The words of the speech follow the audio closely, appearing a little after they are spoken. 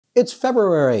It's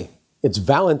February, it's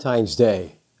Valentine's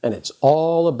Day, and it's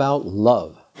all about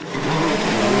love.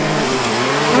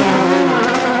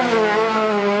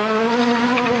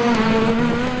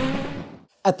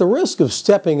 At the risk of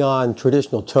stepping on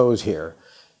traditional toes here,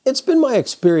 it's been my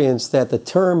experience that the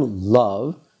term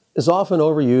love is often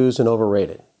overused and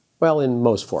overrated. Well, in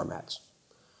most formats.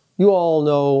 You all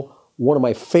know one of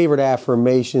my favorite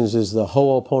affirmations is the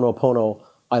Ho'oponopono,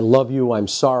 I love you, I'm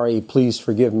sorry, please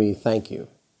forgive me, thank you.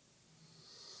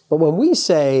 But when we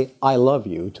say, I love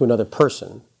you to another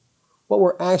person, what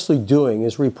we're actually doing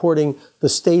is reporting the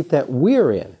state that we're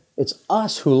in. It's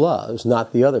us who loves,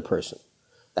 not the other person.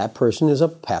 That person is a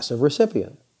passive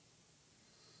recipient.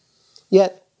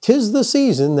 Yet, 'tis the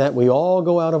season that we all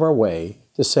go out of our way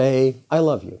to say, I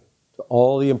love you, to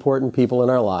all the important people in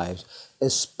our lives,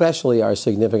 especially our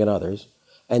significant others,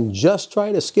 and just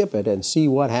try to skip it and see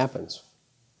what happens.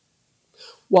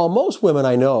 While most women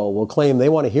I know will claim they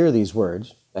want to hear these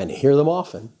words, and hear them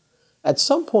often, at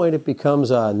some point it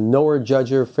becomes a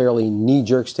knower-judger, fairly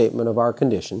knee-jerk statement of our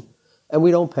condition, and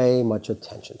we don't pay much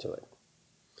attention to it.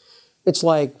 It's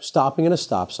like stopping at a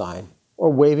stop sign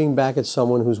or waving back at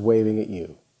someone who's waving at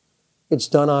you. It's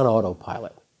done on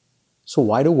autopilot. So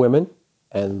why do women,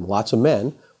 and lots of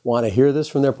men, want to hear this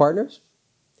from their partners?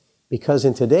 Because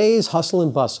in today's hustle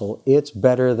and bustle, it's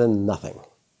better than nothing.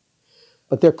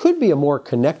 But there could be a more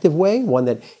connective way, one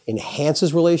that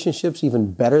enhances relationships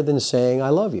even better than saying, I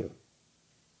love you.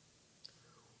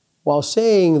 While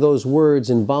saying those words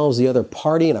involves the other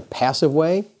party in a passive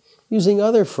way, using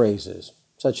other phrases,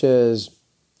 such as,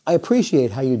 I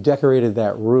appreciate how you decorated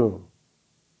that room.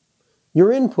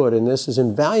 Your input in this is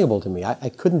invaluable to me. I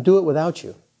couldn't do it without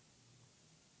you.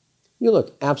 You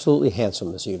look absolutely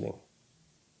handsome this evening.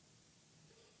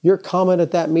 Your comment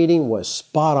at that meeting was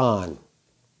spot on.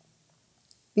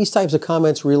 These types of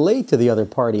comments relate to the other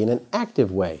party in an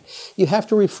active way. You have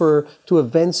to refer to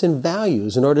events and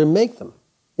values in order to make them.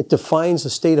 It defines the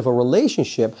state of a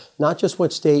relationship, not just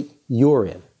what state you're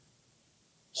in.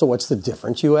 So what's the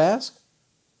difference, you ask?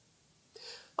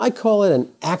 I call it an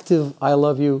active I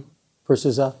love you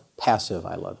versus a passive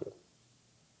I love you.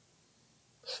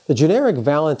 The generic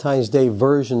Valentine's Day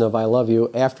version of I love you,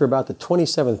 after about the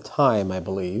 27th time, I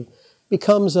believe,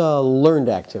 becomes a learned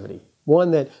activity.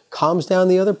 One that calms down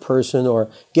the other person or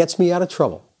gets me out of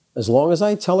trouble. As long as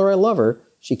I tell her I love her,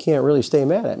 she can't really stay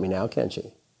mad at me now, can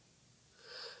she?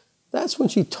 That's when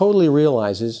she totally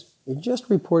realizes you're just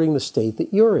reporting the state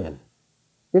that you're in.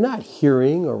 You're not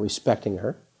hearing or respecting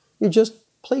her. You're just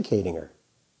placating her.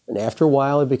 And after a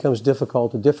while, it becomes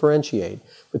difficult to differentiate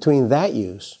between that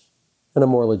use and a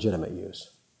more legitimate use.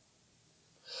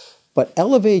 But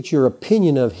elevate your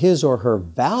opinion of his or her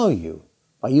value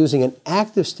by using an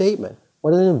active statement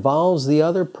when it involves the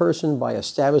other person by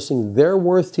establishing their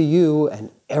worth to you,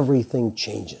 and everything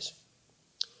changes.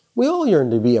 We all yearn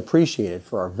to be appreciated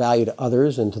for our value to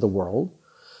others and to the world.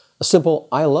 A simple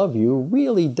I love you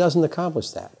really doesn't accomplish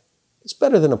that. It's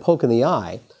better than a poke in the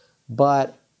eye,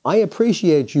 but I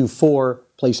appreciate you for,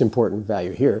 place important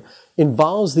value here,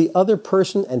 involves the other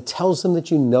person and tells them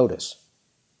that you notice.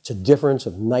 It's a difference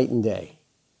of night and day.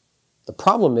 The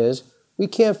problem is, we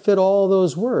can't fit all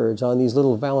those words on these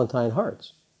little Valentine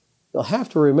hearts. You'll have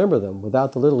to remember them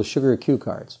without the little sugar cue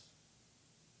cards.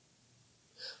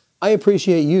 I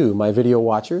appreciate you, my video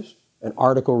watchers and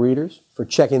article readers, for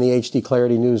checking the HD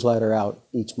Clarity newsletter out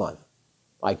each month.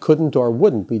 I couldn't or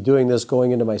wouldn't be doing this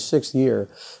going into my 6th year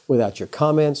without your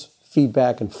comments,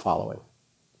 feedback, and following.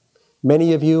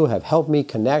 Many of you have helped me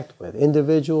connect with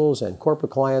individuals and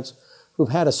corporate clients who've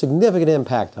had a significant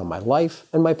impact on my life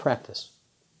and my practice.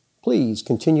 Please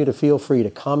continue to feel free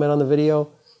to comment on the video,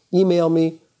 email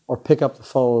me, or pick up the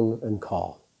phone and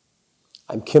call.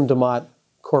 I'm Kim DeMotte,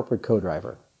 Corporate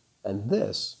Co-Driver, and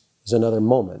this is another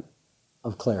moment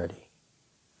of clarity.